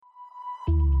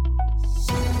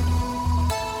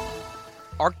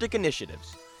Arctic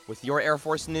Initiatives. With your Air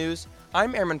Force news,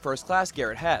 I'm Airman First Class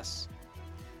Garrett Hess.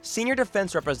 Senior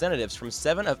defense representatives from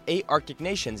 7 of 8 Arctic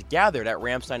nations gathered at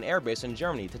Ramstein Air Base in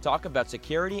Germany to talk about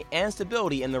security and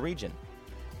stability in the region.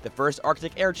 The first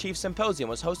Arctic Air Chief Symposium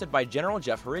was hosted by General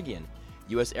Jeff Harigian,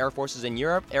 U.S. Air Forces in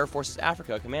Europe, Air Forces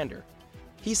Africa commander.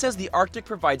 He says the Arctic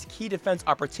provides key defense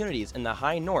opportunities in the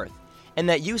high north, and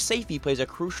that USAFE plays a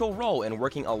crucial role in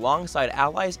working alongside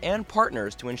allies and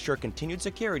partners to ensure continued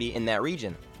security in that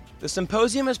region. The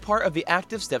symposium is part of the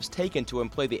active steps taken to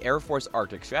employ the Air Force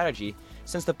Arctic Strategy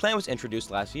since the plan was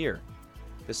introduced last year.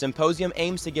 The symposium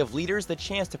aims to give leaders the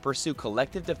chance to pursue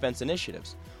collective defense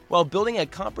initiatives while building a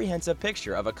comprehensive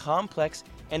picture of a complex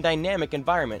and dynamic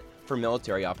environment for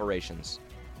military operations.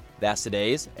 That's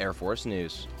today's Air Force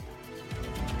News.